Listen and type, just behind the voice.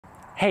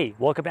Hey,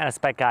 welcome to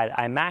Spec Guide.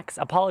 I'm Max.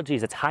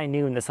 Apologies, it's high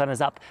noon, the sun is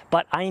up,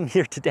 but I'm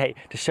here today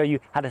to show you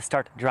how to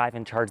start, drive,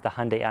 and charge the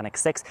Hyundai IONIQ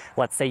 6.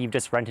 Let's say you've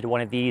just rented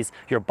one of these,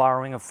 you're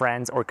borrowing a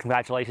friend's, or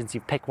congratulations,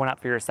 you've picked one up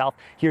for yourself.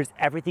 Here's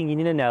everything you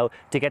need to know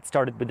to get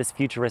started with this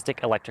futuristic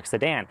electric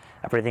sedan.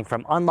 Everything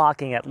from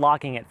unlocking it,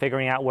 locking it,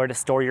 figuring out where to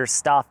store your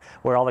stuff,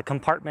 where all the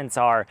compartments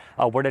are,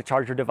 where to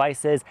charge your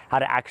devices, how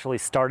to actually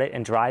start it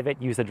and drive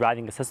it, use the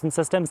driving assistance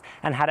systems,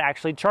 and how to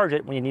actually charge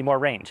it when you need more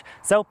range.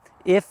 So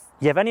if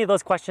you have any of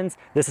those questions,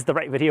 this is the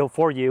right video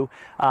for you.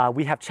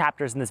 We have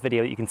chapters in this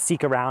video that you can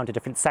seek around to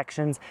different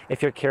sections.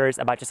 If you're curious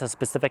about just a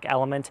specific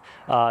element,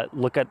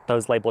 look at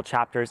those labeled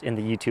chapters in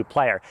the YouTube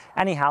player.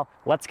 Anyhow,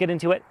 let's get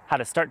into it. How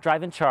to start,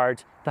 drive, and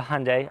charge the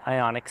Hyundai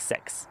IONIQ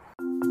 6.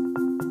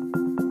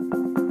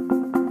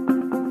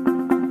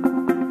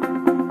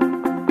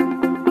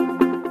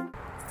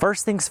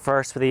 First things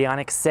first, for the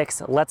IONIQ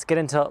 6, let's get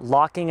into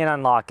locking and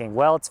unlocking.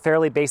 Well, it's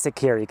fairly basic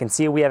here. You can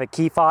see we have a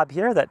key fob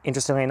here that,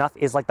 interestingly enough,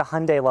 is like the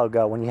Hyundai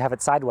logo when you have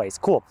it sideways.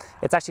 Cool.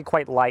 It's actually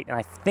quite light, and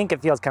I think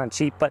it feels kind of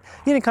cheap, but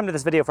you didn't come to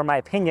this video for my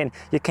opinion.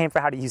 You came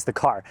for how to use the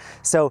car.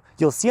 So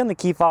you'll see on the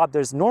key fob,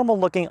 there's normal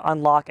looking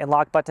unlock and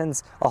lock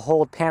buttons, a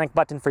hold panic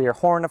button for your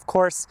horn, of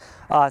course.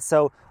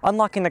 So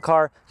unlocking the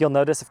car, you'll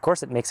notice, of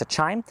course, it makes a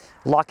chime.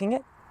 Locking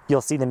it, you'll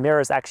see the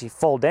mirrors actually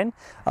fold in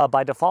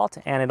by default,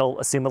 and it'll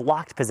assume a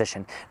locked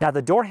position. Now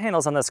the door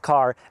handles on this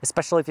car,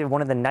 especially if you have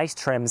one of the nice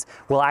trims,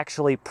 will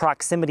actually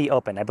proximity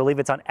open. I believe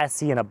it's on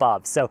SE and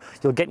above. So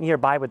you'll get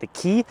nearby with the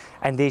key,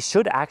 and they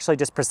should actually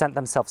just present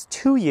themselves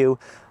to you.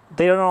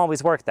 They don't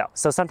always work though.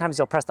 So sometimes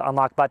you'll press the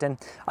unlock button.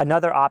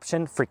 Another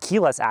option for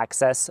keyless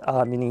access,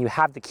 meaning you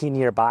have the key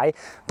nearby,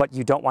 but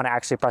you don't want to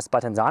actually press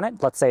buttons on it.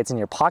 Let's say it's in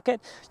your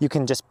pocket. You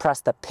can just press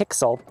the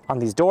pixel on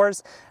these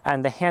doors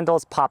and the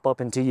handles pop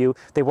open to you.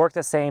 They work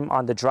the same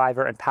on the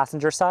driver and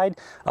passenger side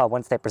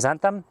once they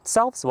present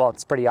themselves. Well,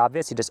 it's pretty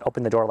obvious. You just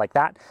open the door like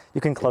that.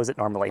 You can close it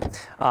normally.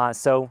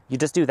 So you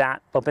just do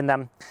that, open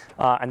them,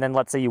 and then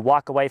let's say you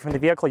walk away from the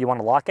vehicle, you want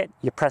to lock it.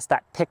 You press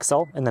that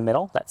pixel in the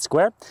middle, that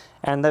square,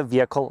 and the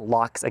vehicle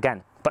locks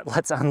again. But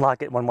let's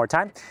unlock it one more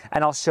time,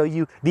 and I'll show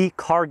you the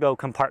cargo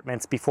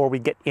compartments before we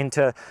get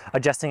into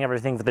adjusting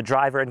everything for the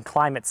driver and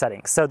climate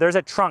settings. So there's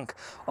a trunk.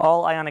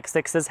 All IONIQ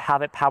 6s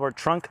have a powered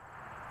trunk.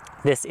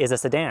 This is a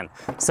sedan,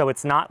 so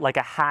it's not like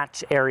a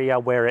hatch area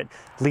where it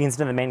leans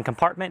into the main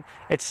compartment.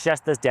 It's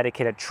just this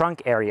dedicated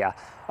trunk area.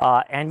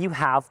 And you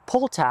have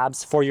pull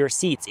tabs for your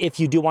seats.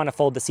 If you do want to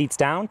fold the seats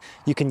down,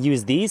 you can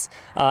use these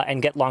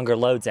and get longer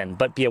loads in.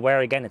 But be aware,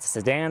 again, it's a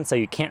sedan, so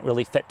you can't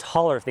really fit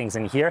taller things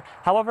in here.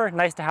 However,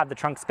 nice to have the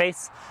trunk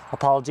space.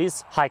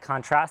 Apologies, high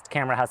contrast,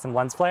 camera has some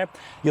lens flare.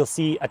 You'll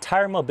see a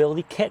tire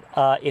mobility kit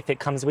if it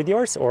comes with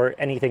yours or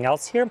anything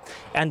else here.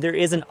 And there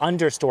is an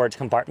under storage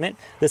compartment.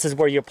 This is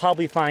where you'll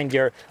probably find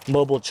your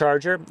mobile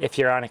charger, if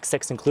your IONIQ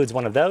 6 includes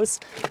one of those.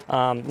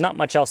 Not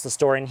much else to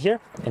store in here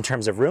in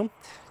terms of room.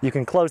 You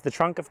can close the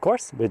trunk, of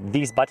course, with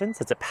these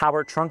buttons. It's a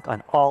power trunk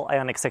on all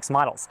IONIQ 6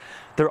 models.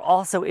 There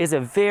also is a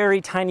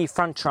very tiny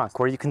front trunk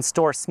where you can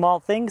store small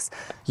things.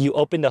 You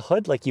open the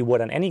hood like you would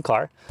on any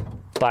car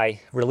by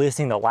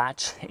releasing the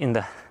latch in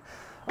the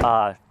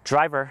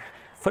driver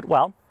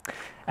footwell.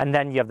 And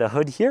then you have the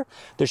hood here.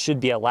 There should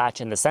be a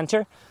latch in the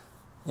center.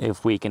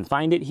 If we can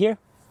find it here,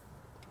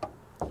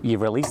 you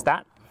release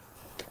that,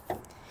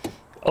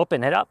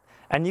 open it up,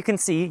 and you can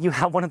see you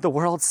have one of the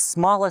world's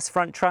smallest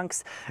front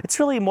trunks. It's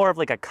really more of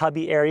like a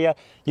cubby area.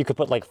 You could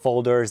put like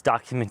folders,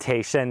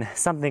 documentation,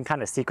 something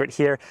kind of secret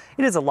here.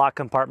 It is a lock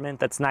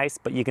compartment, that's nice,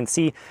 but you can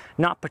see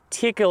not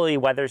particularly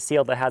weather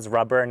sealed. It has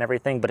rubber and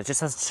everything, but it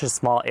just has such a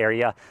small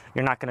area.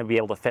 You're not gonna be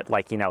able to fit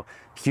like, you know,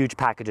 huge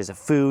packages of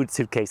food,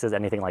 suitcases,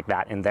 anything like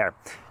that in there.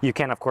 You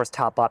can, of course,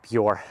 top up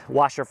your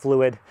washer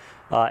fluid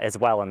as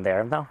well in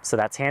there though, so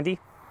that's handy.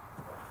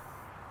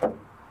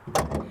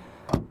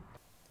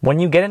 When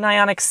you get an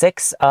IONIQ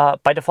 6,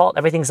 by default,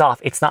 everything's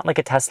off. It's not like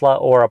a Tesla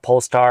or a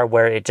Polestar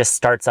where it just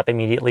starts up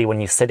immediately when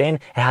you sit in.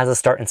 It has a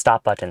start and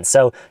stop button.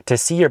 So to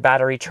see your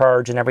battery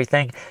charge and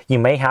everything, you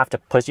may have to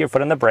put your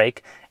foot on the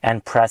brake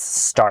and press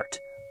start.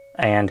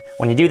 And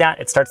when you do that,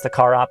 it starts the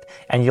car up,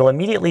 and you'll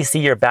immediately see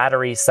your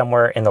battery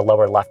somewhere in the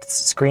lower left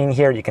screen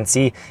here. You can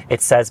see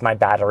it says my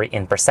battery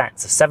in percent.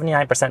 So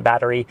 79%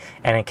 battery,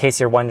 and in case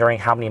you're wondering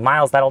how many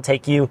miles that'll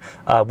take you,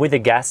 with a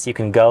guess, you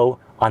can go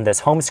on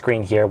this home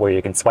screen here where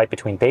you can swipe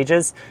between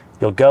pages.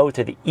 You'll go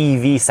to the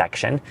EV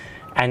section,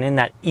 and in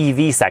that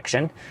EV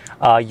section,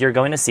 you're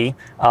going to see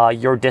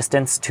your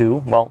distance to,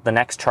 well, the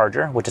next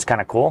charger, which is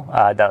kind of cool.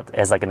 That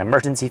is like an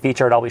emergency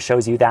feature. It always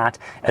shows you that,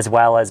 as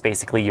well as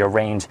basically your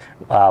range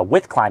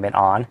with climate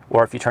on,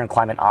 or if you turn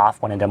climate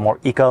off, went into more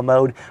eco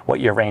mode, what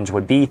your range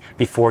would be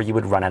before you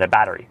would run out of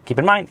battery. Keep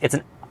in mind, it's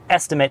an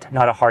estimate,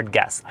 not a hard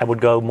guess. I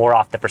would go more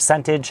off the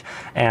percentage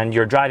and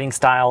your driving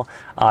style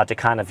to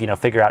kind of,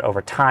 figure out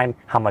over time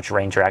how much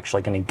range you're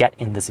actually going to get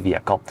in this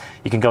vehicle.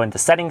 You can go into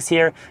settings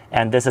here,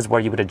 and this is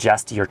where you would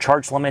adjust your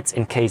charge limits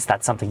in case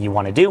that's something you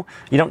want to do.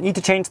 You don't need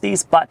to change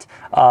these, but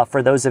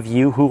for those of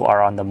you who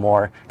are on the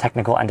more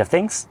technical end of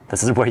things,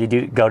 this is where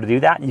you go to do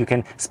that. You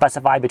can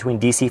specify between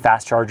DC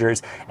fast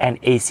chargers and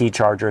AC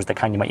chargers, the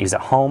kind you might use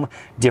at home,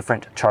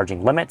 different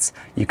charging limits.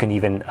 You can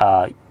even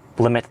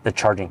limit the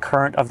charging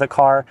current of the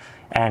car,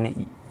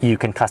 and you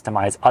can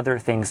customize other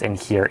things in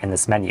here in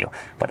this menu.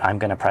 But I'm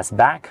going to press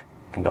back,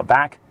 can go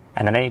back,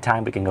 and at any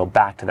time we can go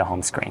back to the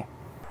home screen.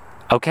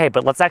 Okay,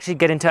 but let's actually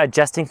get into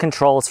adjusting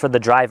controls for the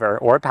driver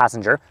or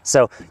passenger.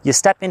 So you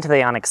step into the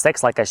IONIQ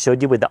 6 like I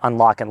showed you with the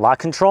unlock and lock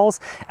controls,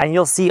 and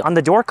you'll see on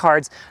the door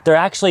cards, they're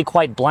actually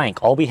quite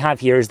blank. All we have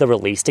here is the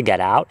release to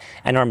get out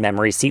and our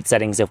memory seat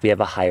settings if we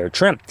have a higher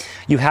trim.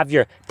 You have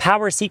your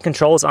power seat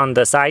controls on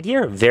the side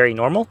here, very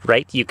normal,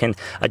 right? You can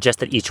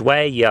adjust it each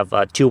way. You have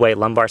a two-way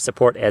lumbar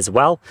support as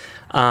well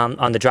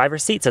on the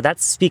driver's seat, so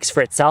that speaks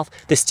for itself.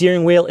 The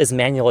steering wheel is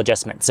manual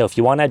adjustment, so if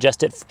you want to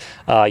adjust it,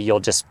 you'll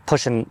just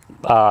push and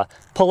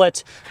pull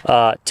it,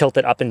 tilt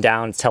it up and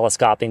down. It's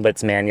telescoping, but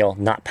it's manual,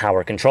 not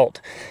power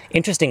controlled.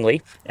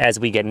 Interestingly, as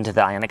we get into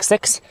the IONIQ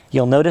 6,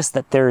 you'll notice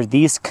that there are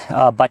these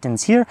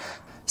buttons here.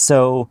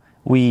 So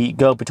we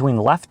go between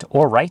left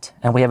or right,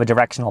 and we have a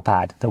directional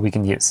pad that we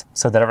can use.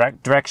 So the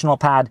directional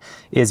pad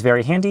is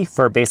very handy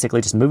for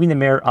basically just moving the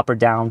mirror up or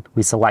down.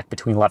 We select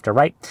between left or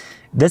right.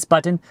 This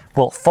button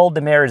will fold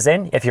the mirrors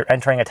in. If you're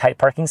entering a tight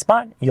parking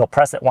spot, you'll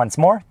press it once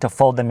more to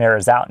fold the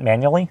mirrors out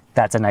manually.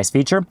 That's a nice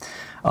feature.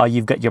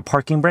 You've got your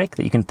parking brake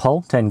that you can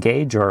pull to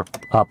engage or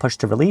push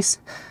to release.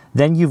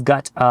 Then you've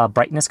got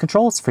brightness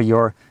controls for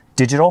your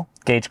digital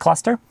gauge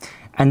cluster.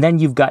 And then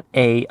you've got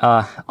a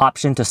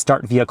option to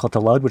start vehicle to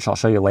load, which I'll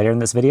show you later in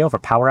this video, for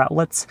power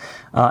outlets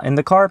in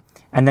the car.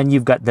 And then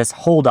you've got this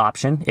hold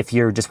option if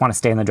you just want to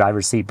stay in the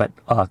driver's seat, but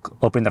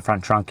open the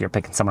front trunk, you're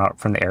picking someone up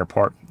from the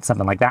airport,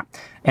 something like that.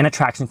 And a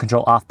traction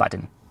control off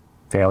button.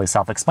 Fairly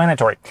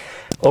self-explanatory.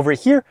 Over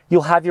here,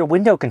 you'll have your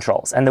window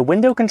controls, and the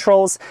window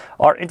controls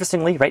are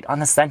interestingly right on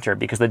the center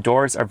because the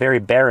doors are very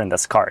bare in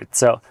this card.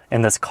 So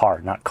in this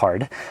car, not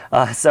card.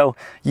 So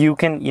you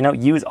can,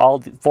 use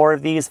all four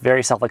of these.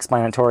 Very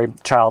self-explanatory.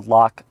 Child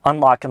lock,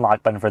 unlock and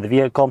lock button for the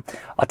vehicle.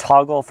 A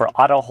toggle for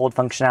auto hold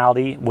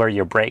functionality where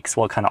your brakes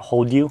will kind of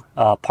hold you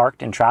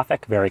parked in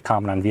traffic. Very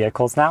common on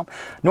vehicles now.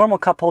 Normal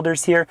cup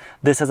holders here.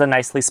 This is a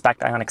nicely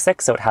spec'd IONIQ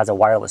 6, so it has a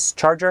wireless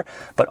charger,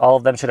 but all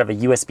of them should have a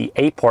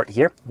USB-A port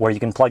here, where you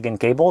can plug in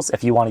cables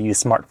if you want to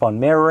use smartphone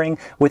mirroring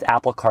with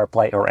Apple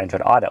CarPlay or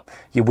Android Auto.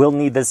 You will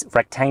need this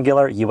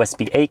rectangular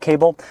USB-A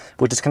cable,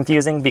 which is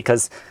confusing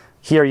because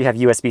here you have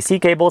USB-C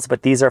cables,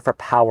 but these are for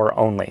power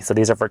only. So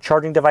these are for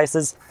charging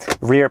devices.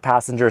 Rear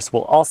passengers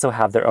will also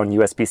have their own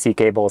USB-C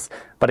cables,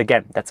 but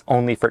again, that's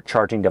only for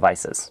charging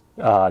devices,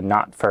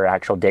 not for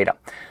actual data.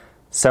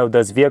 So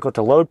those vehicle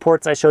to load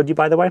ports I showed you,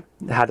 by the way,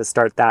 how to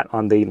start that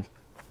on the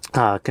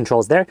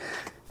controls there.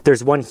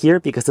 There's one here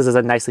because this is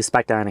a nicely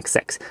spec'd IONIQ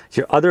 6.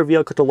 Your other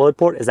vehicle to load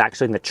port is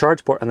actually in the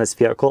charge port on this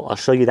vehicle. I'll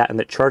show you that in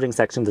the charging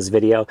section of this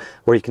video,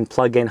 where you can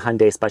plug in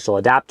Hyundai special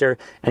adapter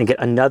and get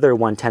another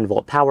 110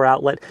 volt power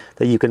outlet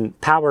that you can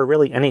power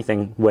really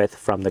anything with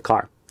from the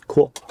car.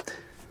 Cool.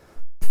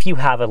 If you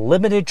have a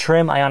limited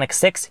trim IONIQ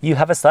 6, you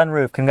have a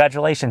sunroof.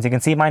 Congratulations. You can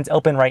see mine's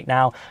open right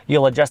now.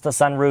 You'll adjust the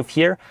sunroof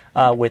here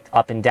with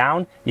up and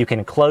down. You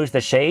can close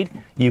the shade.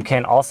 You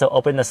can also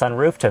open the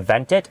sunroof to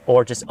vent it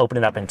or just open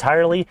it up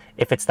entirely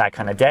if it's that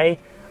kind of day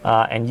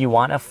and you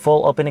want a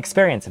full open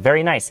experience.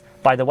 Very nice.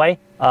 By the way,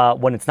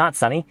 when it's not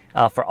sunny,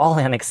 for all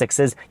IONIQ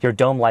 6s, your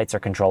dome lights are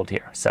controlled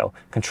here. So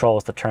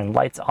controls to turn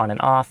lights on and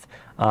off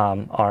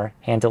are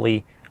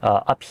handily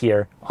up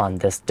here on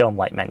this dome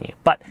light menu.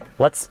 But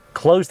let's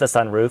close the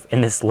sunroof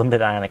in this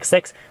limited IONIQ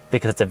 6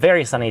 because it's a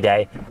very sunny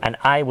day and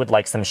I would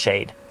like some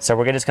shade. So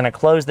we're just going to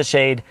close the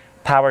shade,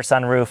 power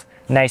sunroof,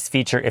 nice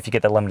feature if you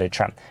get the limited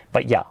trim.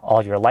 But yeah,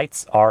 all your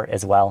lights are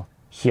as well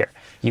here.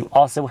 You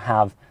also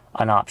have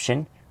an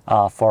option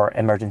for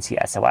emergency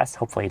SOS.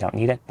 Hopefully you don't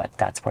need it, but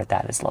that's where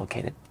that is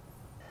located.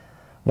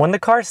 When the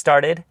car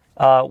started,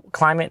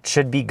 climate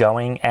should be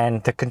going,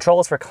 and the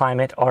controls for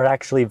climate are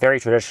actually very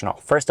traditional.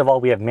 First of all,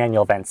 we have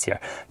manual vents here.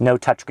 No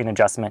touchscreen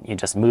adjustment, you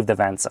just move the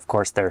vents. Of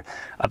course, they're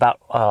about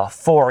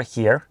 4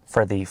 here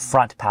for the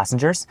front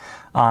passengers.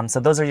 So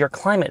those are your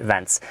climate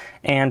vents.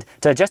 And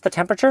to adjust the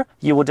temperature,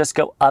 you will just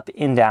go up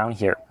and down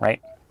here,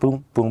 right?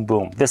 Boom, boom,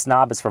 boom. This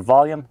knob is for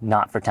volume,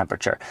 not for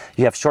temperature.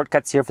 You have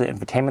shortcuts here for the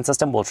infotainment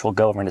system, which we'll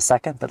go over in a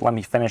second, but let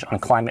me finish on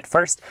climate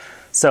first.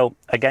 So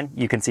again,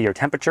 you can see your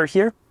temperature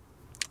here.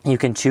 You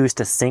can choose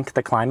to sync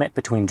the climate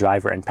between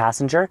driver and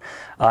passenger,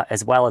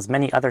 as well as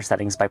many other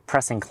settings by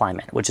pressing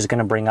climate, which is going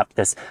to bring up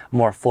this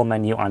more full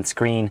menu on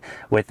screen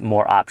with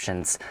more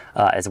options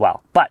as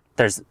well. But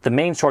there's the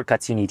main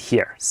shortcuts you need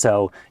here.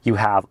 So you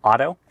have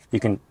auto.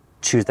 You can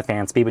choose the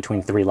fan speed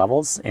between 3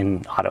 levels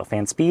in auto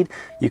fan speed.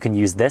 You can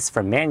use this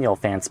for manual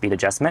fan speed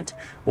adjustment,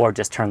 or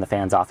just turn the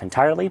fans off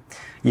entirely.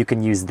 You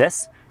can use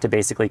this to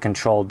basically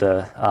control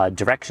the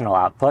directional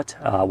output,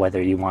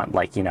 whether you want,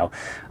 like, you know,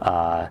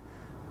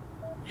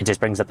 it just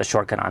brings up the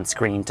shortcut on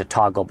screen to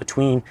toggle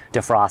between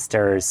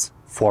defrosters,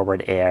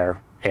 forward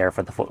air, air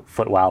for the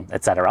footwell,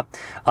 etc.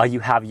 You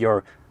have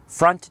your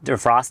front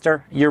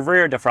defroster, your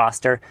rear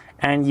defroster,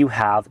 and you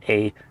have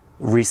a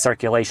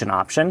recirculation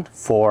option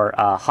for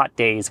hot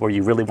days where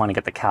you really want to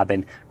get the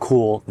cabin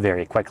cool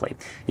very quickly.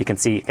 You can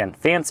see, again,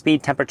 fan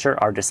speed, temperature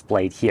are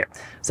displayed here.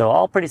 So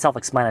all pretty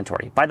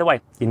self-explanatory. By the way,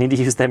 you need to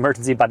use the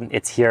emergency button.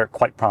 It's here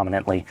quite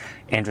prominently.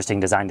 Interesting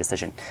design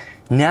decision.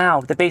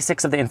 Now, the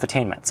basics of the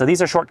infotainment. So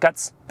these are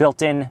shortcuts,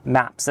 built-in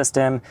map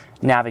system,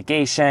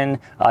 navigation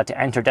to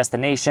enter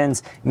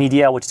destinations,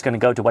 media, which is going to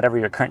go to whatever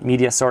your current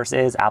media source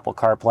is, Apple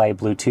CarPlay,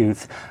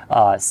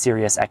 Bluetooth,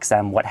 Sirius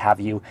XM, what have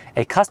you.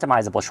 A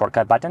customizable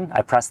shortcut button.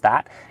 I press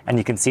that, and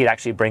you can see it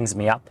actually brings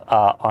me up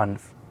on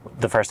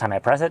the first time I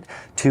press it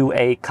to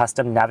a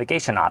custom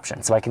navigation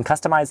option. So I can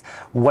customize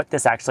what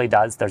this actually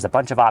does. There's a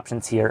bunch of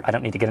options here. I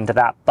don't need to get into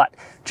that, but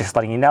just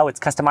letting you know it's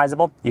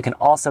customizable. You can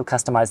also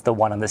customize the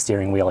one on the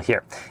steering wheel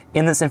here.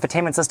 In this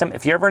infotainment system,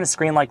 if you're ever in a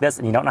screen like this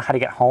and you don't know how to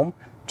get home,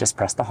 just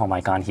press the home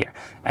icon here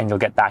and you'll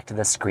get back to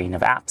this screen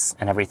of apps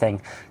and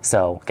everything.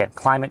 So again,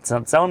 climate's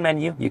its own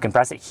menu. You can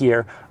press it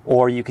here,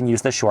 or you can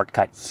use the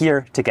shortcut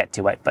here to get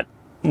to it. But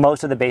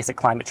most of the basic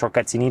climate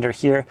shortcuts you need are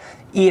here.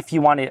 If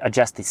you want to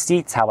adjust the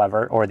seats,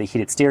 however, or the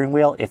heated steering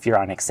wheel, if your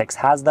IONIQ 6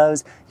 has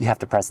those, you have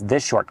to press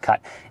this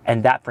shortcut,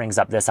 and that brings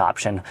up this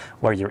option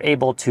where you're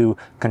able to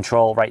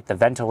control, right, the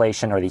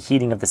ventilation or the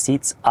heating of the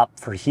seats, up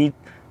for heat,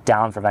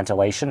 down for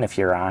ventilation. If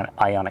your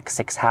IONIQ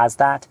 6 has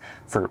that,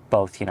 for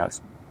both, you know,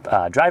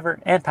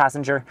 driver and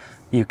passenger,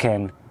 you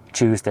can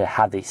choose to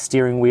have the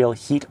steering wheel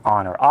heat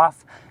on or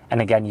off.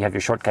 And again, you have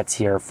your shortcuts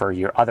here for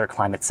your other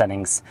climate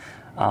settings.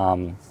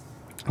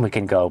 We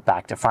can go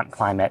back to front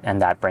climate, and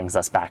that brings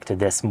us back to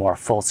this more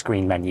full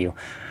screen menu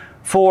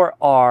for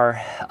our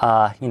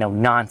you know,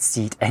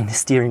 non-seat and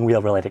steering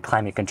wheel related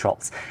climate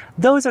controls.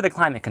 Those are the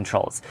climate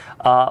controls.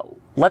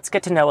 Let's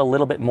get to know a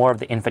little bit more of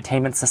the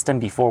infotainment system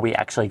before we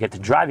actually get to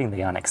driving the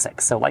IONIQ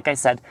 6. So like I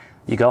said,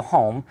 you go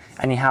home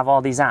and you have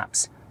all these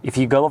apps. If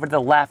you go over to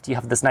the left, you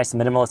have this nice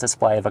minimalist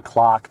display of a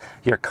clock,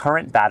 your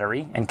current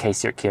battery, in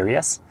case you're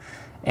curious,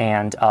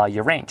 and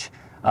your range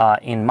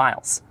in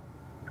miles.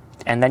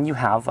 And then you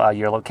have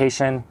your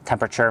location,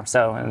 temperature,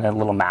 so, and a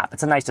little map.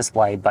 It's a nice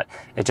display, but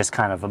it's just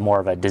kind of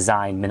more of a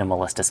design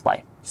minimalist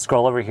display.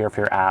 Scroll over here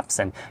for your apps,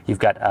 and you've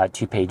got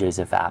 2 pages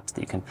of apps that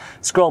you can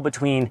scroll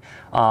between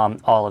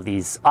all of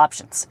these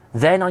options.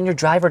 Then on your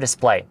driver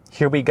display,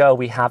 here we go.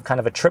 We have kind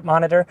of a trip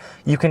monitor.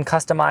 You can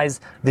customize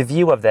the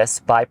view of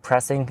this by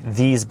pressing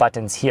these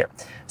buttons here.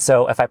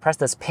 So if I press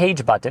this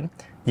page button,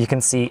 you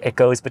can see it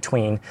goes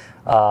between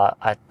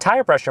a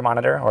tire pressure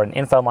monitor or an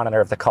info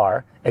monitor of the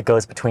car. It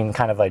goes between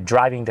kind of a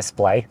driving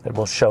display that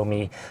will show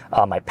me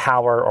my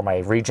power or my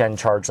regen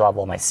charge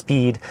level, my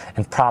speed,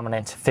 and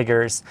prominent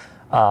figures.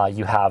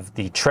 You have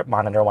the trip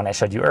monitor one I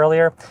showed you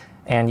earlier,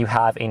 and you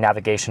have a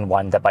navigation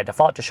one that by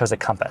default just shows a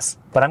compass.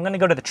 But I'm going to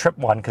go to the trip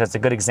one because it's a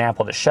good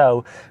example to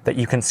show that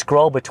you can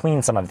scroll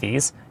between some of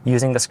these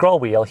using the scroll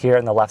wheel here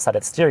on the left side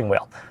of the steering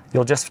wheel.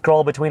 You'll just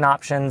scroll between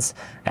options,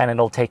 and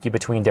it'll take you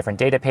between different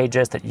data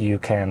pages that you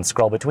can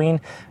scroll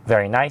between.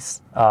 Very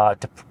nice. To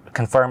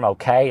confirm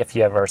OK, if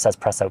you ever says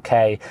press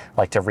OK,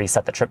 like to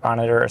reset the trip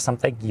monitor or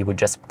something, you would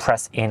just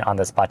press in on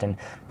this button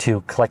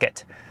to click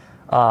it.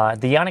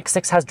 The IONIQ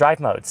 6 has drive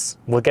modes.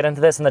 We'll get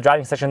into this in the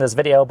driving section of this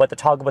video, but to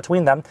toggle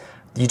between them,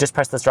 you just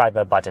press this drive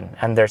mode button.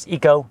 And there's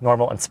Eco,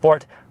 Normal, and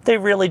Sport. They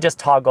really just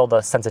toggle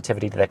the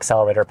sensitivity to the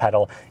accelerator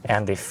pedal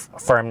and the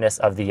firmness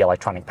of the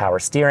electronic power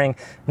steering.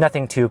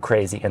 Nothing too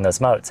crazy in those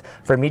modes.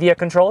 For media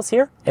controls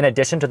here, in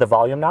addition to the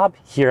volume knob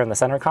here in the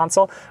center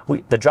console,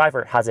 the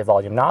driver has a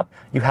volume knob.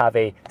 You have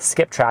a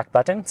skip track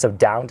button, so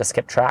down to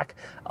skip track,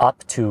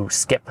 up to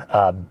skip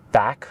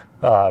back,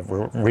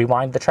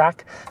 rewind the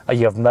track.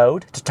 You have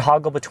mode to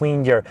toggle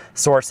between your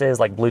sources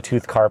like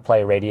Bluetooth,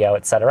 CarPlay, radio,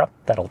 etc.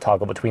 That'll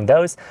toggle between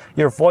those.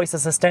 Your voice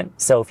assistant,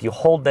 so if you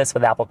hold this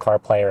with Apple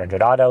CarPlay or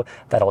Android Auto,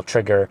 that'll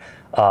trigger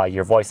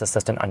your voice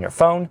assistant on your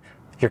phone.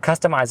 Your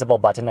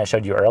customizable button I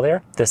showed you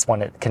earlier, this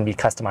one it can be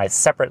customized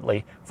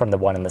separately from the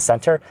one in the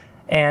center,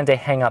 and a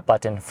hang up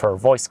button for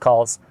voice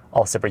calls,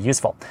 all super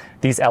useful.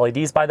 These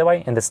LEDs, by the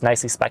way, in this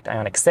nicely spec'd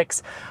IONIQ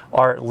 6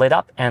 are lit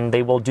up, and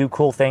they will do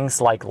cool things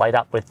like light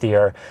up with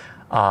your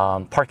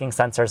parking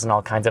sensors and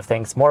all kinds of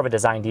things. More of a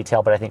design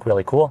detail, but I think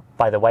really cool.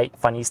 By the way,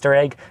 fun Easter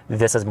egg,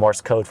 this is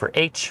Morse code for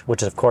H,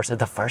 which is of course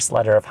the first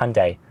letter of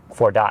Hyundai,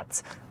 4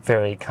 dots.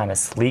 Very kind of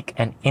sleek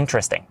and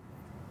interesting.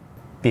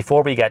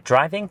 Before we get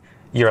driving,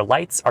 your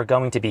lights are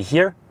going to be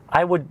here.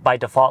 I would by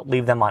default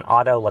leave them on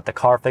auto, let the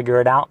car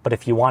figure it out, but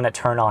if you want to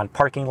turn on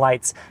parking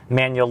lights,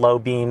 manual low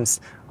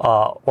beams,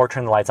 or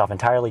turn the lights off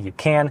entirely, you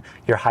can.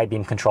 Your high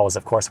beam controls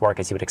of course work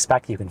as you would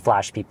expect. You can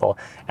flash people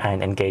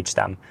and engage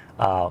them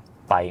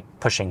by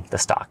pushing the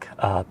stalk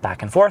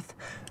back and forth.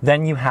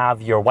 Then you have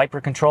your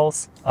wiper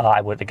controls. I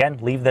would again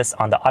leave this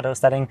on the auto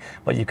setting,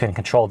 but you can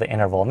control the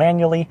interval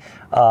manually,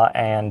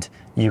 and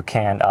you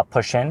can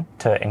push in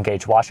to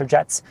engage washer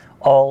jets.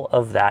 All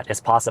of that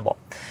is possible.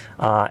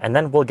 And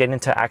then we'll get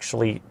into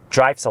actually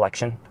drive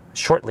selection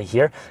shortly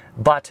here.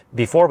 But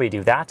before we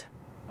do that,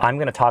 I'm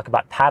going to talk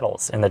about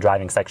paddles in the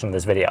driving section of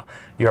this video.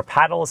 Your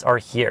paddles are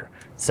here.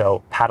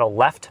 So paddle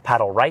left,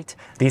 paddle right,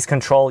 these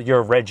control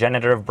your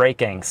regenerative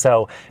braking.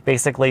 So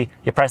basically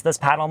you press this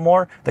paddle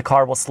more, the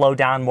car will slow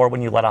down more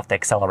when you let off the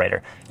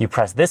accelerator. You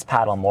press this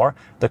paddle more,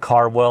 the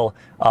car will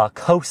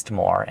coast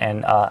more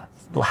and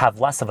will have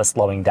less of a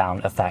slowing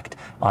down effect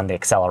on the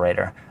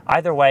accelerator.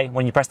 Either way,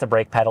 when you press the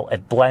brake pedal,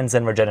 it blends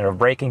in regenerative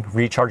braking,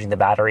 recharging the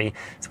battery,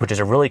 which is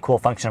a really cool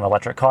function of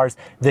electric cars.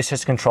 This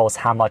just controls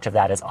how much of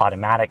that is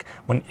automatic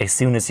as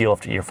soon as you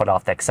lift your foot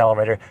off the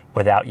accelerator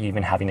without you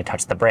even having to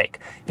touch the brake.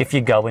 If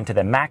you go into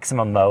the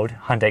maximum mode,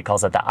 Hyundai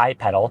calls it the I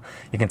pedal,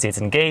 you can see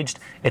it's engaged.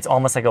 It's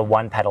almost like a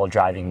one pedal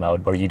driving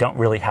mode where you don't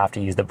really have to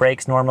use the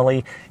brakes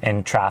normally.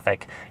 In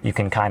traffic, you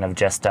can kind of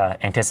just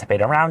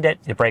anticipate around it.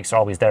 The brakes are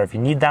always there if you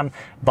need them,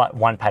 but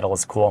one pedal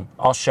is cool.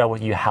 I'll show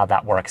you how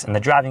that works in the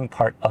driving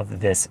part of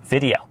this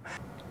video.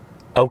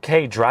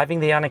 Okay,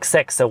 driving the IONIQ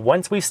 6. So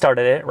once we've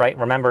started it, right,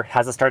 remember, it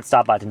has a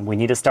start-stop button. We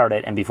need to start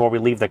it, and before we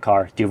leave the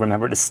car, do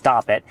remember to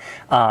stop it,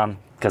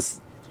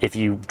 because if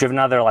you've driven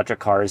other electric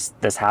cars,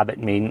 this habit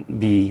may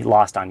be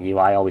lost on you.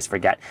 I always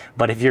forget.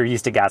 But if you're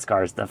used to gas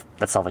cars,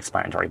 that's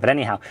self-explanatory. But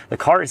anyhow, the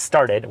car is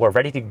started. We're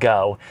ready to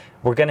go.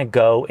 We're going to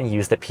go and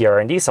use the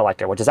PR&D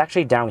selector, which is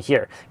actually down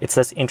here. It's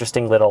this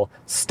interesting little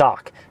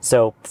stalk.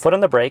 So foot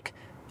on the brake,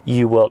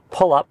 you will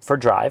pull up for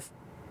drive,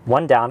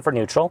 one down for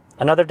neutral,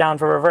 another down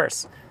for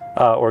reverse,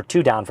 or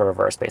two down for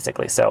reverse,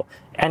 basically. So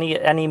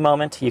any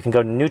moment you can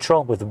go to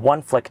neutral with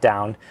one flick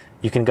down.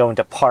 You can go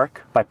into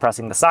park by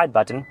pressing the side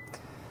button,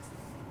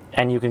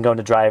 and you can go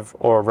into drive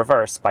or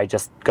reverse by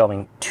just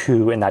going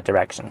two in that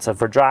direction. So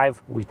for drive,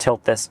 we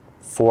tilt this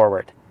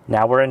forward.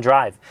 Now we're in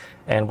drive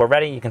and we're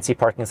ready. You can see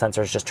parking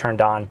sensors just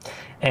turned on.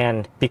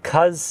 And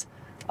because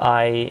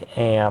I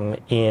am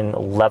in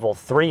level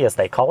 3, as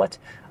they call it,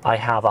 I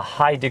have a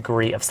high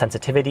degree of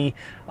sensitivity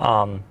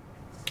of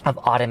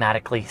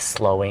automatically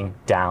slowing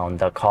down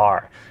the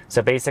car.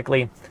 So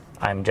basically,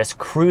 I'm just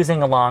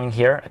cruising along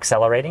here,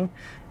 accelerating,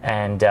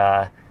 and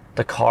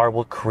the car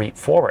will creep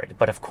forward.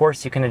 But of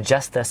course, you can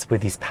adjust this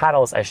with these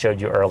paddles I showed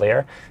you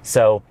earlier.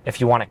 So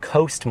if you want to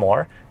coast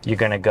more, you're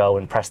going to go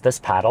and press this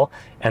paddle,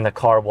 and the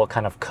car will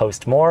kind of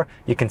coast more.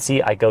 You can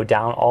see I go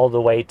down all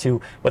the way to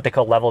what they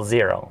call level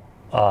 0.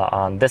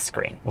 On this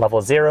screen.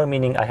 Level 0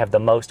 meaning I have the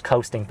most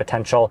coasting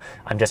potential.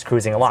 I'm just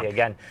cruising along. See,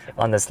 again,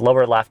 on this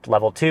lower left,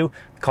 level 2,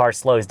 the car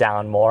slows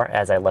down more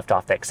as I lift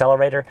off the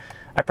accelerator.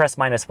 I press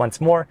minus once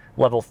more.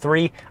 Level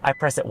 3, I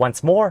press it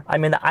once more.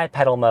 I'm in the I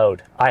pedal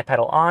mode. I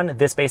pedal on.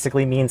 This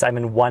basically means I'm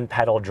in one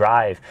pedal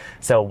drive.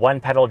 So one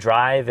pedal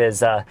drive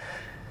is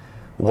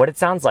what it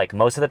sounds like.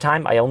 Most of the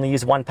time, I only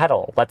use one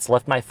pedal. Let's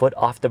lift my foot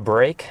off the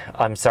brake,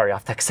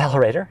 off the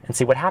accelerator, and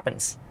see what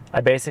happens.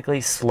 I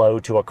basically slow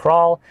to a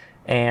crawl,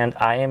 and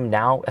I am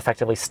now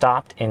effectively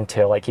stopped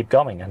until I keep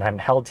going, and I'm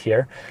held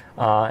here.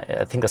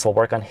 I think this will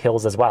work on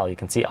hills as well. You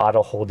can see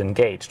auto hold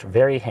engaged.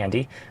 Very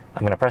handy.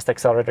 I'm going to press the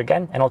accelerator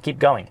again, and I'll keep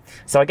going.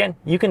 So again,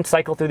 you can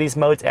cycle through these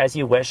modes as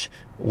you wish.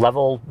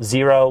 Level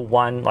 0,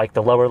 1, like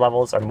the lower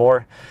levels are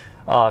more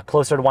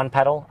closer to one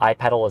pedal. I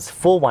pedal is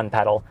full one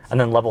pedal, and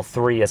then level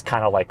 3 is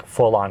kind of like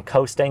full on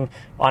coasting.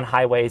 On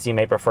highways, you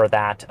may prefer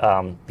that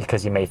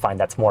because you may find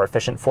that's more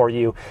efficient for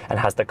you and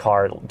has the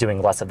car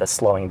doing less of the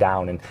slowing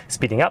down and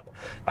speeding up.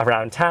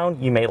 Around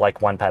town, you may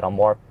like one pedal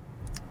more.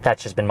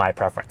 That's just been my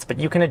preference, but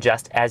you can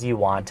adjust as you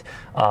want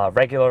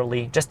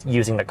regularly, just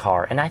using the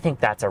car, and I think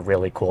that's a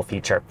really cool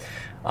feature.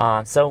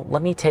 So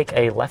let me take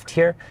a left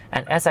here,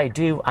 and as I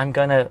do, I'm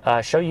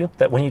gonna show you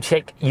that when you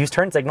use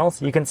turn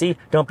signals, you can see,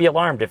 don't be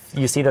alarmed if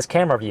you see this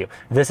camera view.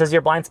 This is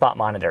your blind spot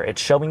monitor.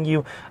 It's showing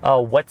you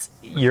what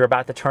you're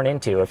about to turn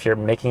into if you're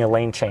making a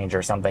lane change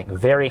or something.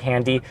 Very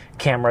handy.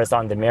 Cameras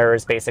on the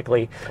mirrors,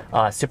 basically.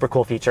 Super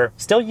cool feature.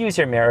 Still use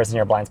your mirrors and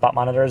your blind spot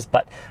monitors,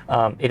 but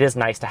it is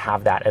nice to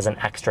have that as an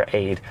extra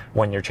aid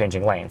when you're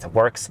changing lanes. It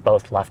works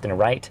both left and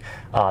right.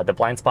 The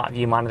blind spot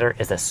view monitor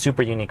is a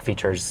super unique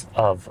features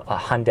of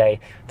Hyundai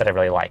that I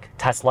really like.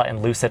 Tesla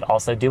and Lucid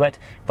also do it,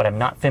 but I'm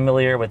not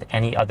familiar with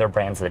any other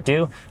brands that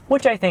do,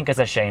 which I think is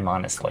a shame,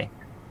 honestly.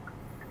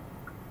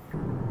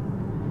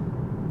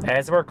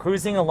 As we're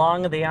cruising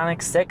along the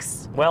IONIQ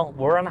 6, well,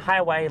 we're on a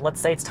highway. Let's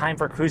say it's time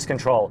for cruise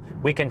control.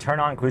 We can turn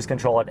on cruise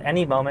control at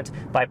any moment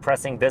by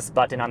pressing this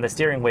button on the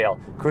steering wheel.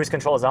 Cruise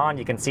control is on.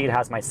 You can see it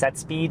has my set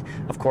speed.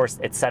 Of course,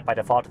 it's set by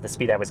default to the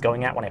speed I was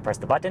going at when I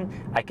pressed the button.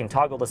 I can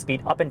toggle the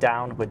speed up and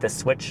down with this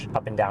switch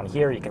up and down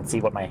here. You can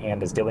see what my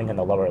hand is doing in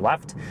the lower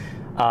left.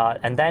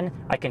 And then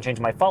I can change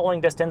my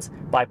following distance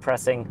by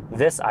pressing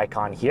this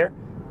icon here.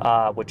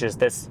 which is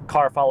this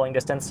car following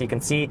distance. You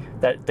can see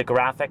that the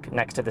graphic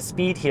next to the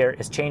speed here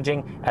is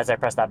changing as I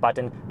press that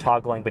button,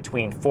 toggling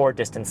between 4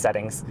 distance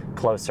settings,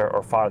 closer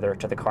or farther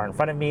to the car in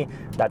front of me.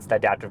 That's the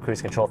adaptive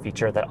cruise control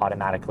feature that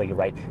automatically,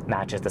 right,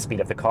 matches the speed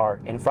of the car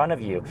in front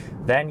of you.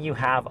 Then you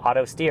have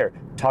auto steer.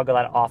 Toggle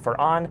that off or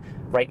on.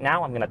 Right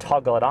now, I'm going to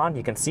toggle it on.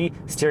 You can see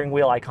steering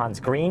wheel icon's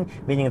green,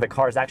 meaning the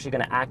car is actually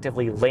going to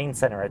actively lane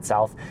center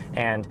itself.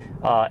 And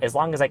as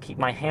long as I keep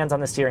my hands on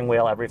the steering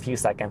wheel every few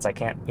seconds, I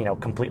can't,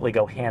 completely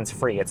go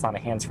hands-free. It's not a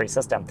hands-free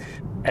system.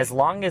 As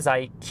long as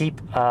I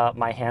keep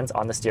my hands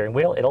on the steering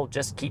wheel, it'll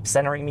just keep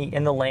centering me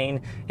in the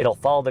lane. It'll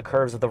follow the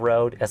curves of the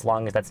road as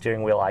long as that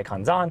steering wheel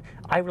icon's on.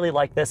 I really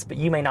like this, but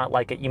you may not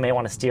like it. You may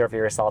want to steer for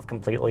yourself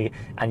completely,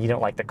 and you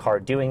don't like the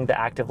car doing the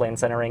active lane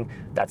centering.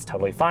 That's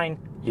totally fine.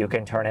 You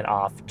can turn it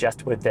off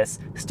just with this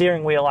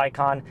steering wheel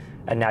icon,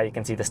 and now you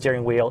can see the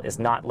steering wheel is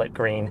not lit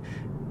green.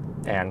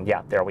 And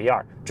yeah, there we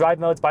are. Drive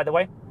modes, by the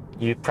way,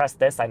 you press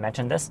this, I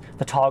mentioned this,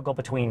 the toggle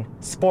between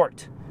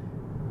sport,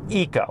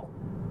 eco,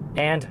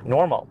 and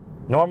normal.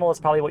 Normal is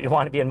probably what you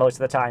want to be in most of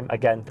the time.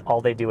 Again, all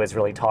they do is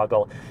really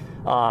toggle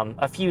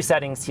a few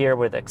settings here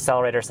with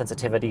accelerator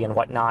sensitivity and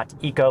whatnot.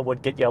 Eco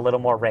would get you a little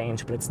more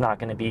range, but it's not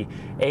going to be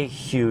a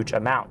huge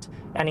amount.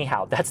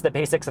 Anyhow, that's the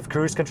basics of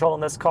cruise control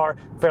in this car.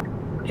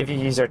 If you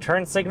use your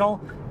turn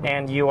signal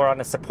and you are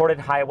on a supported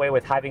highway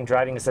with having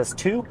driving assist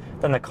 2,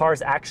 then the car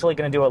is actually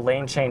going to do a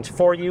lane change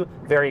for you.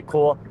 Very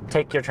cool.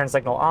 Take your turn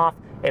signal off,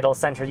 it'll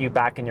center you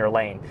back in your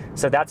lane.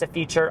 So that's a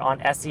feature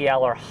on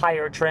SEL or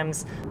higher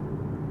trims.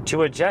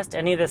 To adjust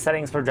any of the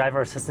settings for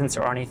driver assistance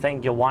or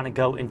anything, you'll want to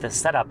go into the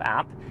Setup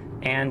app,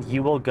 and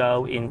you will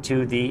go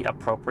into the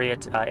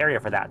appropriate area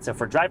for that. So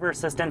for driver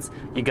assistance,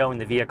 you go in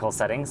the vehicle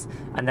settings,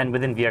 and then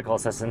within vehicle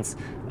assistance,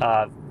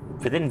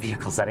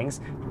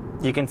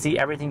 you can see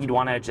everything you'd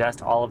want to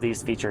adjust, all of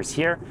these features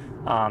here.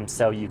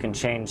 So you can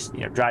change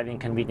driving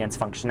convenience,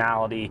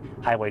 functionality,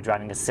 highway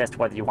driving assist,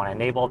 whether you want to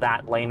enable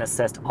that, lane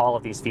assist, all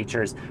of these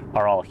features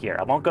are all here.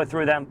 I won't go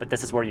through them, but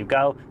this is where you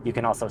go. You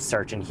can also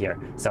search in here.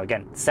 So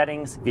again,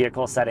 settings,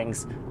 vehicle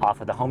settings, off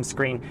of the home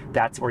screen,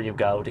 that's where you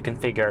go to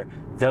configure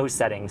those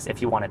settings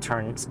if you want to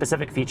turn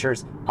specific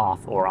features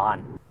off or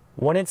on.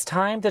 When it's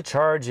time to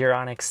charge your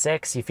IONIQ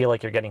 6, you feel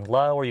like you're getting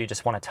low or you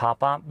just want to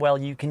top up, well,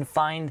 you can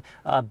find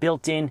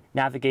built-in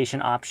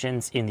navigation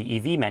options in the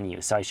EV menu.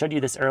 So I showed you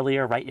this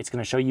earlier, right? It's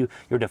going to show you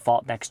your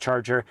default next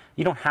charger.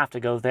 You don't have to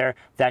go there.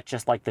 That's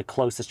just like the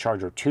closest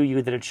charger to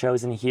you that it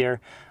shows in here.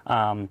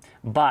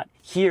 But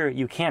here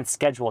you can't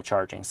schedule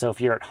charging. So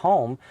if you're at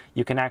home,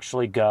 you can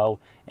actually go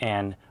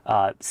and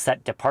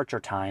set departure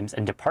times,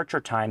 and departure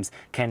times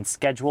can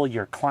schedule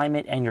your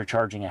climate and your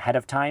charging ahead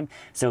of time.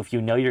 So if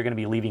you know you're going to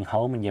be leaving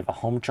home and you have a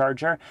home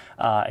charger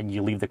and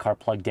you leave the car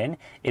plugged in,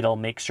 it'll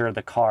make sure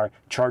the car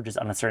charges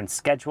on a certain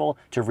schedule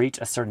to reach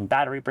a certain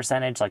battery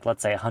percentage, like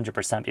let's say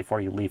 100%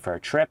 before you leave for a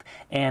trip,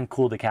 and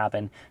cool the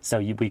cabin. So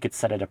we could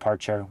set a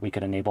departure, we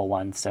could enable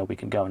one, so we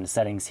can go into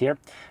settings here,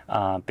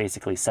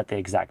 basically set the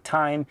exact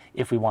time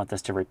if we want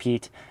this to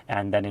repeat,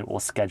 and then it will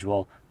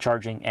schedule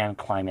charging and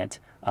climate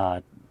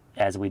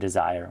as we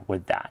desire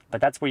with that.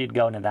 But that's where you'd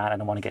go into that. I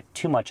don't want to get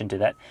too much into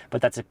that,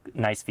 but that's a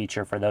nice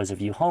feature for those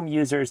of you home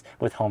users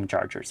with home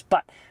chargers.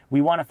 But we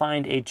want to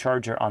find a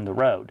charger on the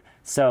road.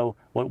 So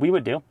what we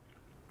would do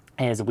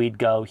is we'd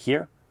go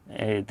here.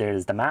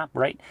 There's the map,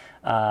 right?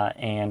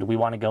 And we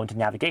want to go into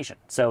navigation.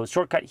 So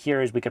shortcut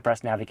here is we could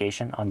press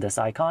navigation on this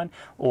icon,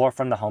 or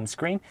from the home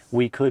screen,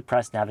 we could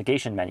press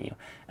navigation menu.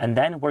 And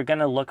then we're going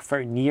to look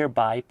for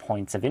nearby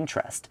points of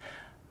interest.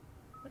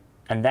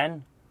 And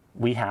then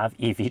we have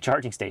EV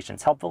charging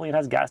stations. Helpfully, it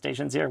has gas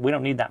stations here. We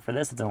don't need that for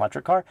this. It's an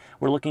electric car.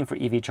 We're looking for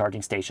EV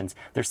charging stations.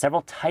 There's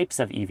several types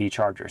of EV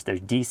chargers. There's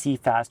DC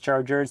fast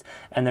chargers,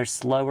 and there's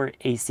slower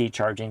AC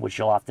charging, which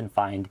you'll often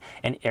find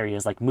in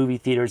areas like movie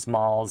theaters,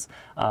 malls,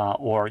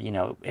 or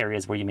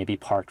areas where you may be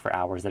parked for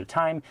hours at a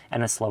time,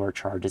 and a slower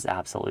charge is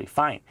absolutely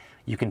fine.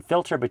 You can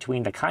filter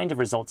between the kind of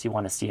results you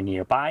want to see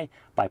nearby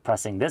by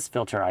pressing this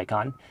filter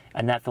icon,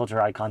 and that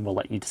filter icon will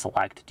let you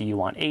select, do you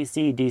want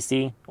AC,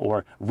 DC,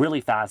 or really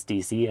fast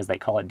DC, as they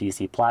call it,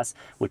 DC plus,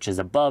 which is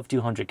above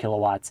 200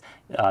 kilowatts.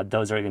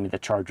 Those are going to be the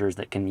chargers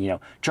that can,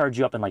 charge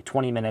you up in like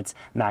 20 minutes,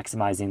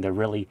 maximizing the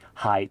really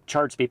high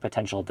charge speed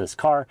potential of this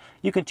car.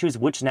 You can choose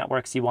which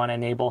networks you want to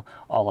enable,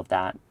 all of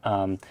that.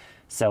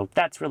 So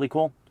that's really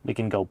cool. We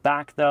can go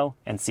back though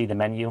and see the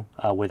menu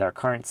with our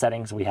current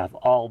settings. We have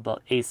all the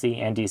AC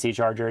and DC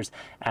chargers,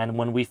 and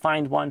when we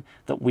find one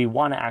that we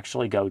want to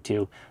actually go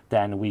to,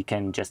 then we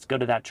can just go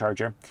to that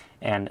charger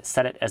and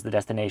set it as the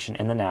destination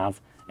in the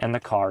nav, and the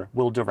car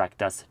will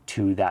direct us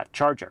to that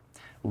charger.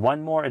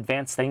 One more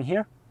advanced thing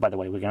here. By the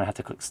way, we're going to have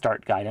to click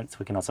Start Guidance.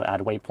 We can also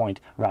add waypoint,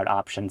 route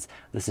options.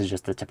 This is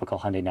just the typical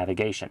Hyundai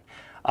navigation.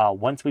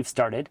 Once we've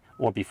started,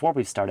 or before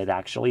we've started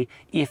actually,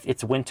 if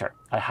it's winter,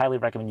 I highly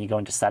recommend you go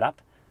into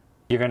Setup.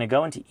 You're going to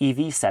go into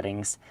EV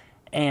settings,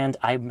 and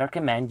I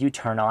recommend you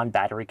turn on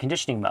battery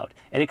conditioning mode.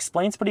 It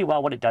explains pretty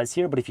well what it does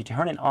here, but if you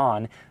turn it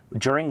on,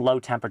 during low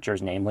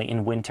temperatures, namely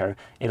in winter,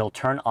 it'll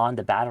turn on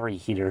the battery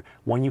heater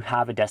when you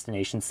have a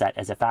destination set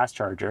as a fast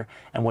charger.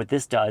 And what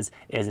this does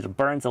is it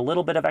burns a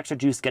little bit of extra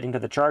juice getting to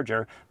the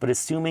charger, but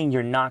assuming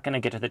you're not going to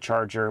get to the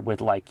charger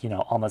with like, you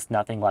know, almost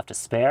nothing left to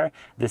spare,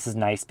 this is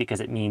nice because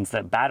it means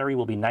the battery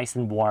will be nice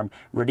and warm,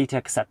 ready to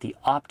accept the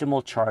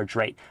optimal charge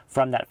rate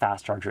from that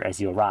fast charger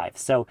as you arrive.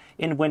 So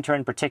in winter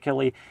in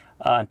particular,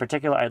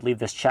 I'd leave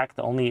this checked.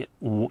 The only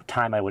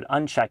time I would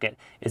uncheck it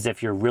is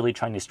if you're really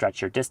trying to stretch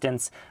your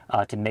distance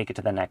to make it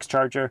to the next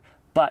charger.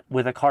 But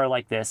with a car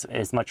like this,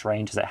 as much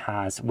range as it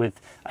has, with,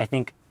 I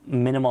think,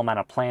 minimal amount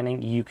of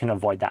planning, you can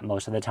avoid that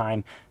most of the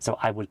time. So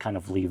I would kind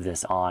of leave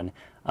this on,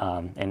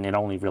 and it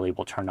only really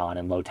will turn on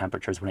in low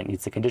temperatures when it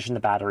needs to condition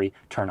the battery,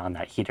 turn on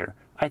that heater.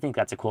 I think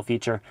that's a cool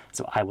feature,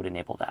 so I would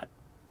enable that.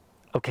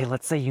 Okay,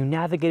 let's say you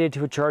navigated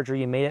to a charger,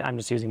 you made it. I'm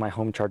just using my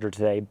home charger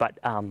today, but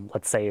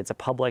let's say it's a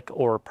public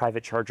or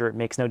private charger. It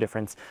makes no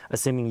difference.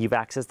 Assuming you've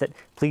accessed it,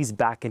 please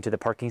back into the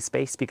parking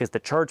space because the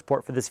charge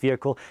port for this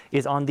vehicle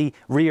is on the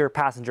rear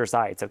passenger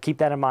side. So keep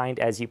that in mind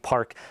as you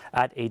park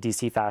at a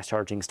DC fast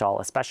charging stall,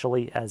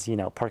 especially as, you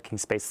know, parking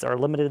spaces are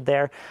limited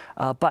there.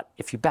 But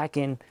if you back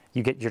in,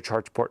 you get your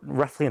charge port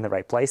roughly in the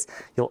right place.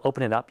 You'll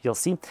open it up, you'll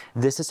see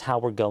this is how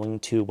we're going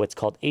to what's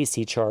called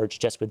AC charge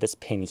just with this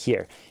pin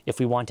here. If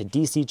we want to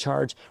DC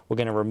charge, we're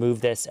going to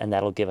remove this and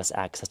that'll give us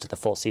access to the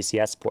full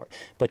CCS port.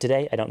 But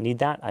today I don't need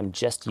that. I'm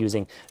just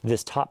using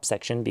this top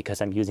section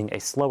because I'm using a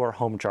slower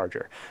home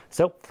charger.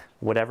 So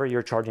whatever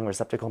your charging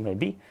receptacle may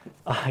be,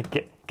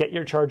 get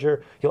your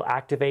charger. You'll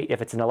activate,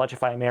 if it's an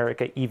Electrify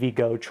America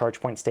EVgo charge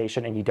point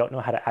station and you don't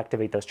know how to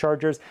activate those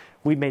chargers,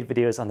 we've made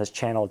videos on this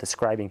channel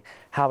describing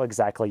how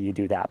exactly you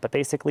do that. But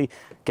basically,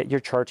 get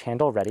your charge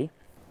handle ready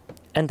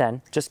and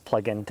then just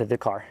plug into the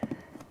car.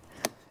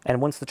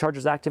 And once the charger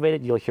is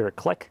activated, you'll hear a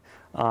click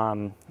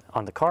on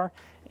the car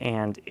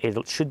and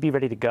it should be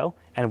ready to go,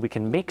 and we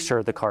can make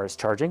sure the car is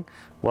charging.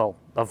 Well,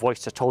 a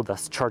voice just told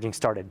us charging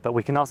started, but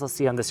we can also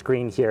see on the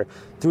screen here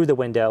through the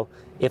window,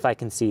 if I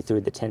can see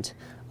through the tint,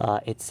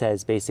 it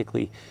says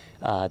basically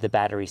the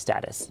battery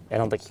status. I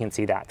don't think you can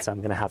see that, so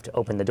I'm gonna have to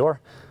open the door,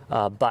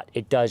 but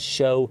it does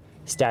show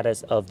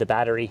status of the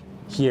battery.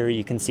 Here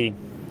you can see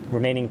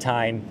remaining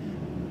time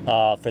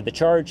for the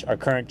charge, our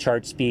current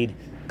charge speed,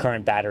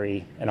 current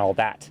battery, and all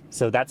that.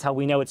 So that's how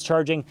we know it's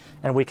charging,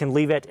 and we can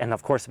leave it, and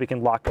of course we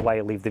can lock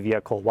away, leave the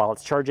vehicle while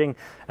it's charging,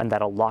 and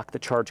that'll lock the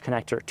charge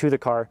connector to the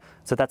car.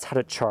 So that's how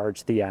to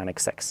charge the IONIQ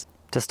 6.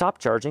 To stop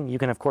charging, you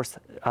can of course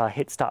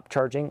hit stop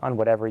charging on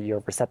whatever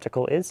your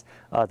receptacle is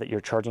that you're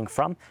charging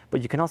from,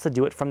 but you can also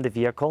do it from the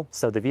vehicle.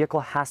 So the vehicle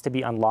has to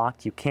be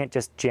unlocked. You can't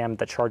just jam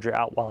the charger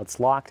out while it's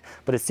locked,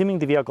 but assuming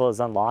the vehicle is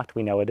unlocked,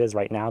 we know it is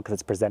right now because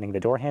it's presenting the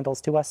door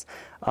handles to us,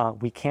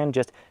 we can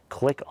just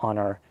click on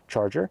our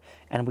charger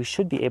and we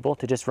should be able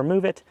to just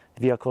remove it.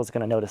 The vehicle is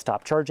going to know to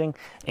stop charging,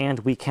 and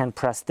we can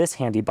press this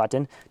handy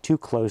button to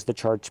close the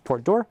charge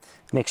port door.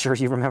 Make sure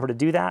you remember to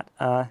do that,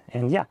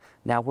 and yeah,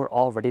 now we're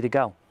all ready to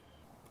go.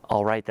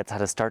 All right, that's how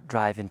to start,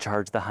 drive, and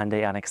charge the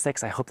Hyundai IONIQ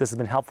 6. I hope this has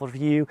been helpful for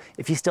you.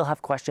 If you still have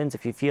questions,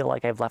 if you feel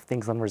like I've left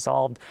things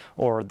unresolved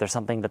or there's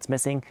something that's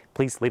missing,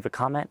 please leave a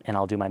comment and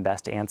I'll do my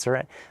best to answer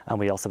it.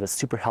 We also have a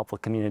super helpful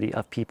community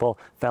of people,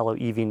 fellow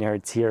EV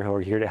nerds here who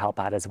are here to help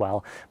out as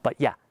well. But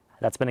yeah,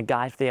 that's been a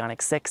guide for the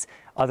IONIQ 6.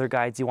 Other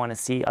guides you want to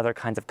see, other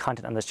kinds of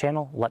content on this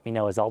channel, let me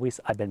know as always.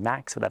 I've been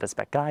Max with That Is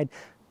Spec Guide.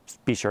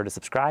 Be sure to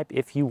subscribe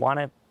if you want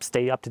to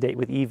stay up to date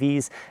with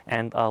EVs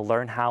and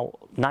learn how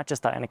not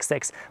just the IONIQ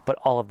 6, but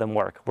all of them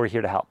work. We're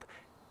here to help.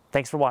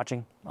 Thanks for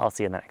watching. I'll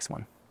see you in the next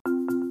one.